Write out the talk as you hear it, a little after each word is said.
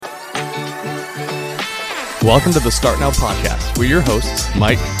Welcome to the Start Now podcast. We're your hosts,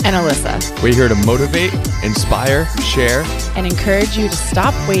 Mike and Alyssa. We're here to motivate, inspire, share, and encourage you to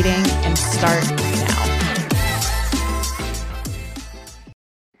stop waiting and start now.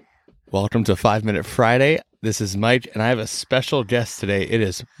 Welcome to 5 Minute Friday. This is Mike, and I have a special guest today. It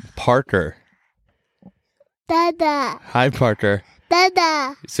is Parker. Dada. Hi, Parker.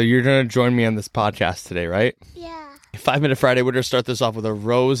 Dada. So you're going to join me on this podcast today, right? Yeah. 5 Minute Friday, we're going to start this off with a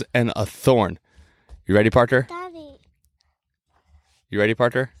rose and a thorn. You ready, Parker? Daddy. You ready,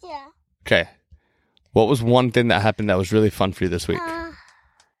 Parker? Yeah. Okay. What was one thing that happened that was really fun for you this week?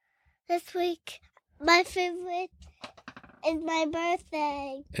 This week, my favorite is my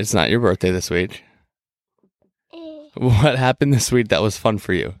birthday. It's not your birthday this week. What happened this week that was fun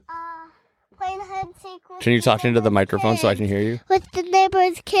for you? Playing hide and seek with Can you talk into the microphone so I can hear you? With the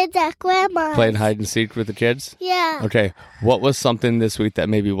neighbor's kids at Grandma's. Playing hide and seek with the kids? Yeah. Okay. What was something this week that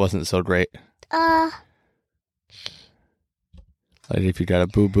maybe wasn't so great? Like if you got a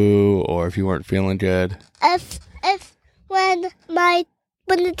boo-boo or if you weren't feeling good. When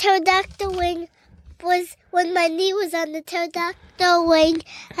the pterodactyl wing when my knee was on the pterodactyl wing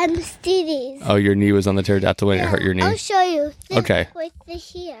and the Stevie's. Oh, your knee was on the pterodactyl wing and it hurt your knee? I'll show you. Okay. Right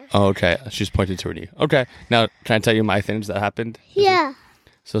here. Oh, okay. She's pointing to her knee. Okay. Now, can I tell you my things that happened? Yeah.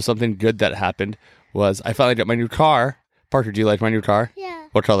 So something good that happened was I finally got my new car. Parker, do you like my new car? Yeah.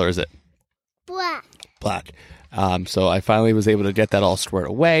 What color is it? Black. So I finally was able to get that all squared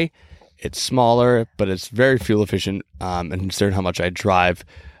away. It's smaller, but it's very fuel efficient. And considering how much I drive,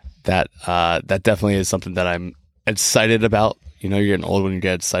 that definitely is something that I'm excited about. You know, you're getting old when you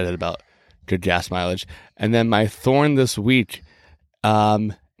get excited about good gas mileage. And then my thorn this week,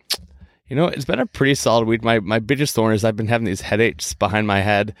 it's been a pretty solid week. My biggest thorn is I've been having these headaches behind my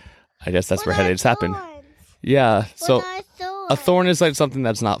head. I guess that's where headaches happen. Yeah. So a thorn is like something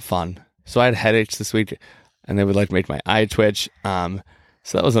that's not fun. So I had headaches this week, and they would like make my eye twitch. So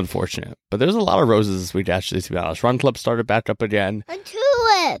that was unfortunate. But there's a lot of roses this week, actually, to be honest. Run Club started back up again. And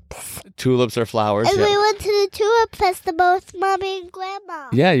tulips. Tulips are flowers. And yeah. we went to the tulip festival with Mommy and Grandma.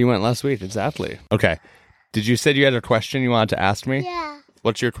 Yeah, you went last week, exactly. Okay. Did you say you had a question you wanted to ask me? Yeah.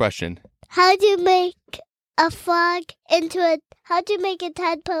 What's your question? How do you make a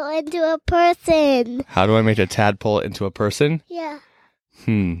tadpole into a person? How do I make a tadpole into a person? Yeah.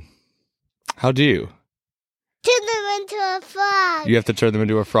 How do you? Turn them into a frog. You have to turn them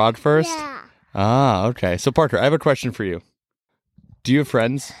into a frog first? Yeah. Ah, okay. So, Parker, I have a question for you. Do you have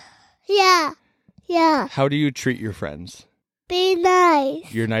friends? Yeah. Yeah. How do you treat your friends? Be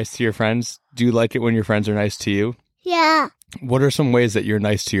nice. You're nice to your friends? Do you like it when your friends are nice to you? Yeah. What are some ways that you're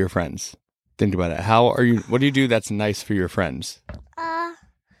nice to your friends? Think about it. What do you do that's nice for your friends?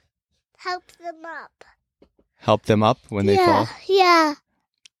 Help them up. Help them up when they fall? Yeah.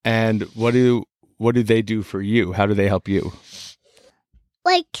 And what do they do for you? How do they help you?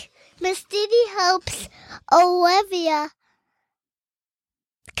 Like, Miss Didi helps Olivia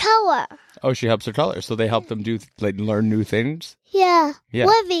color. Oh, she helps her color. So they help them learn new things? Yeah. Yeah.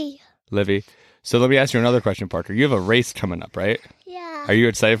 Livy. So let me ask you another question, Parker. You have a race coming up, right? Yeah. Are you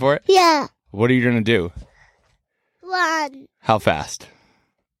excited for it? Yeah. What are you going to do? Run. How fast?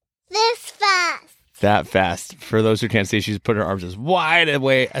 This fast. That fast. For those who can't see, she's put her arms as wide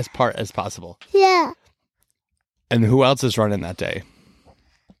away as possible. Yeah. And who else is running that day?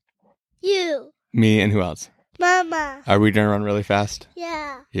 You. Me and who else? Mama. Are we going to run really fast?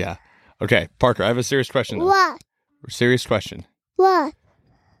 Yeah. Yeah. Okay, Parker, I have a serious question, though. What? Serious question. What?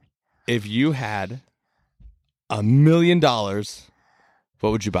 If you had $1 million,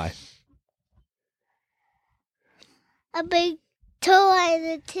 what would you buy? A big toy and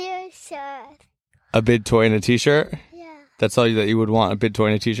a t-shirt. A big toy and a t-shirt? Yeah. That's all that you would want, a big toy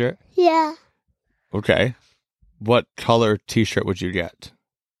and a t-shirt? Yeah. Okay. What color t-shirt would you get?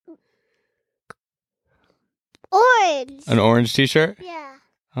 Orange. An orange t-shirt? Yeah.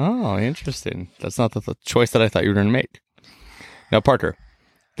 Oh, interesting. That's not the choice that I thought you were going to make. Now, Parker,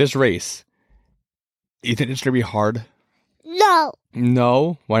 this race, you think it's going to be hard? No.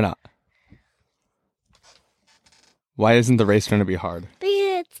 No? Why not? Why isn't the race going to be hard?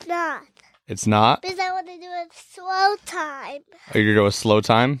 Because it's not. It's not? Because I want to do a slow time. Are you going to go a slow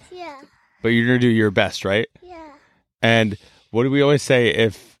time? Yeah. But you're going to do your best, right? Yeah. And what do we always say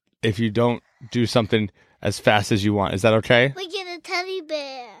if you don't do something as fast as you want? Is that okay? We get a teddy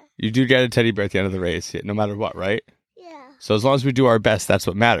bear. You do get a teddy bear at the end of the race, no matter what, right? Yeah. So as long as we do our best, that's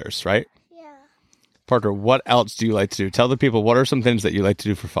what matters, right? Yeah. Parker, what else do you like to do? Tell the people, what are some things that you like to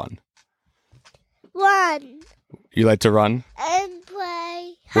do for fun? Run. You like to run? And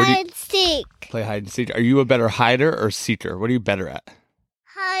play Where do you- hide and seek. Play hide and seek. Are you a better hider or seeker? What are you better at?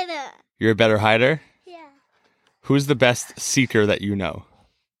 Hider. You're a better hider? Yeah. Who's the best seeker that you know?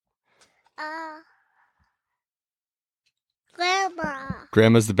 Grandma.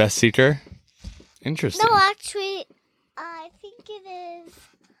 Grandma's the best seeker? Interesting. No, actually, I think it is.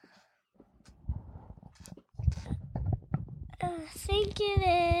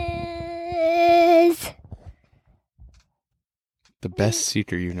 The best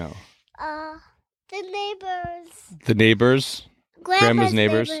seeker you know. The neighbors. The neighbors? Grandma's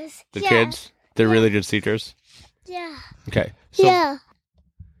neighbors? The kids? They're really good seekers? Yeah. Okay. So, yeah.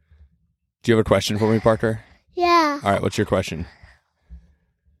 Do you have a question for me, Parker? Yeah. All right, what's your question?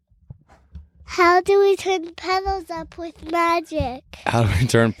 How do we turn petals up with magic? How do we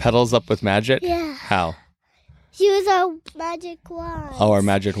turn petals up with magic? Yeah. How? Use our magic wands. Oh, our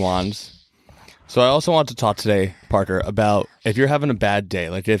magic wands. So I also want to talk today, Parker, about if you're having a bad day,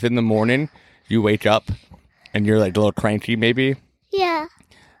 like if in the morning you wake up and you're like a little cranky maybe. Yeah.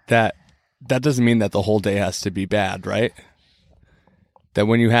 That doesn't mean that the whole day has to be bad, right? That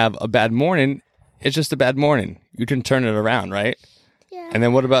when you have a bad morning, it's just a bad morning. You can turn it around, right? Yeah. And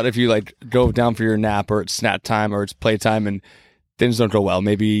then what about if you like go down for your nap or it's snack time or it's playtime and things don't go well?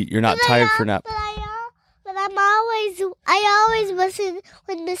 Maybe you're not tired for nap. But I always listen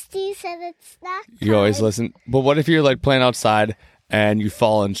when Misty said it's snack time. You always listen. But what if you're like playing outside and you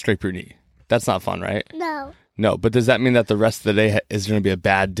fall and scrape your knee? That's not fun, right? No. No, but does that mean that the rest of the day is going to be a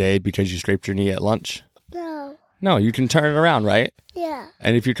bad day because you scraped your knee at lunch? No. No, you can turn it around, right? Yeah.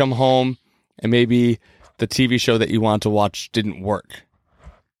 And if you come home and maybe the TV show that you wanted to watch didn't work,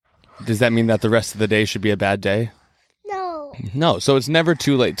 does that mean that the rest of the day should be a bad day? No. No, so it's never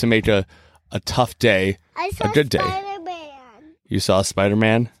too late to make a tough day a good day. Spider-Man. You saw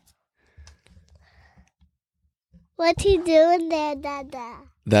Spider-Man? What's he doing there, Dada?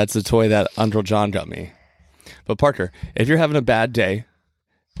 That's a toy that Uncle John got me. But Parker, if you're having a bad day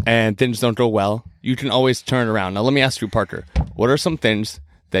and things don't go well, you can always turn it around. Now let me ask you, Parker, what are some things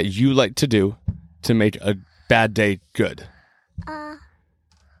that you like to do to make a bad day good?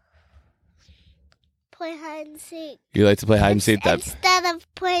 Play hide and seek. You like to play hide and seek? Instead of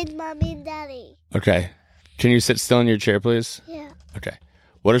playing Mommy and Daddy. Okay. Can you sit still in your chair, please? Yeah. Okay.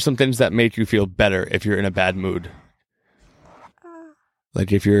 What are some things that make you feel better if you're in a bad mood?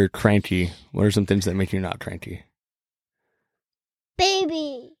 Like if you're cranky, what are some things that make you not cranky?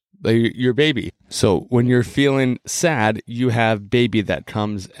 Baby. Like your baby. So when you're feeling sad, you have baby that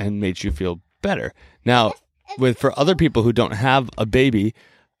comes and makes you feel better. Now, for other people who don't have a baby,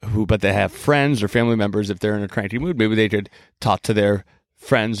 but they have friends or family members, if they're in a cranky mood, maybe they could talk to their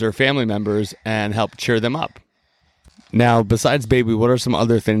friends or family members and help cheer them up. Now, besides baby, what are some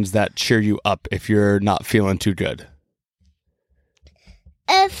other things that cheer you up if you're not feeling too good?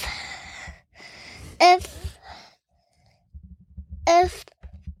 If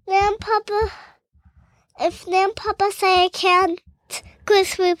Grandpapa say I can't go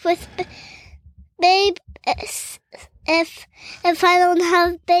sleep with babe, if I don't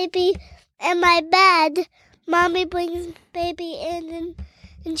have baby in my bed, Mommy brings baby in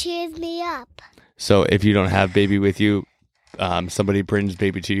and cheers me up. So if you don't have baby with you, somebody brings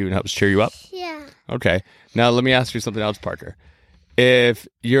baby to you and helps cheer you up? Yeah. Okay. Now let me ask you something else, Parker. If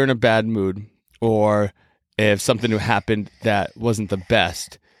you're in a bad mood or if something happened that wasn't the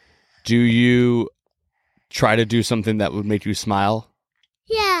best, do you try to do something that would make you smile?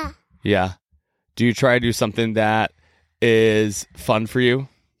 Yeah. Yeah. Do you try to do something that is fun for you?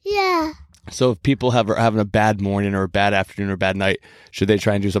 Yeah. So if people are having a bad morning or a bad afternoon or a bad night, should they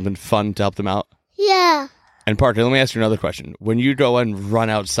try and do something fun to help them out? Yeah. And Parker, let me ask you another question. When you go and run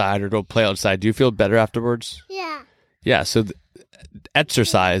outside or go play outside, do you feel better afterwards? Yeah. Yeah, so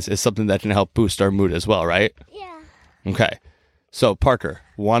exercise is something that can help boost our mood as well, right? Yeah. Okay. So, Parker,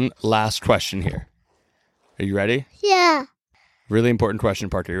 one last question here. Are you ready? Yeah. Really important question,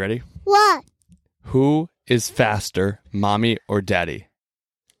 Parker. You ready? What? Who is faster, Mommy or Daddy?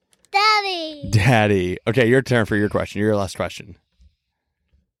 Daddy. Daddy. Okay, your turn for your question. Your last question.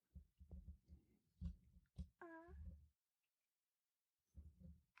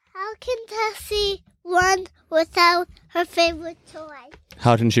 How can Tessie run without her favorite toy?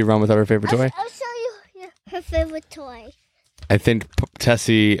 How can she run without her favorite toy? I'll show you her favorite toy. I think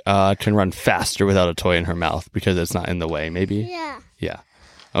Tessie can run faster without a toy in her mouth because it's not in the way, maybe? Yeah. Yeah.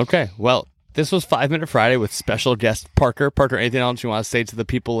 Okay, well, this was 5 Minute Friday with special guest Parker. Parker, anything else you want to say to the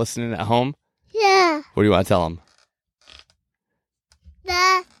people listening at home? Yeah. What do you want to tell them?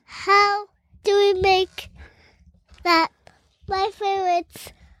 How do we make that my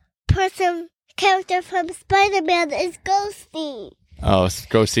favorite character from Spider-Man is Ghosty. Oh,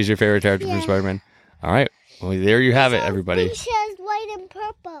 Ghosty's your favorite character from Spider-Man? All right. Well, there you have it, everybody. She has white and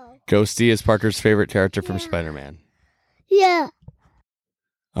purple. Ghosty is Parker's favorite character from Spider-Man. Yeah.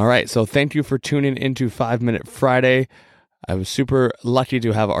 All right, so thank you for tuning into 5 Minute Friday. I was super lucky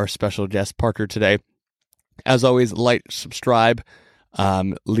to have our special guest, Parker, today. As always, like, subscribe,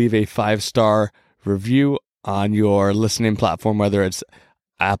 leave a 5-star review on your listening platform, whether it's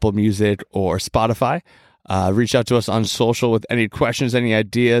Apple Music or Spotify. Reach out to us on social with any questions, any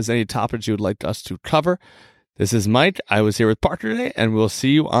ideas, any topics you would like us to cover. This is Mike. I was here with Parker today, and we'll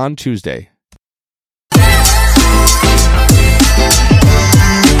see you on Tuesday.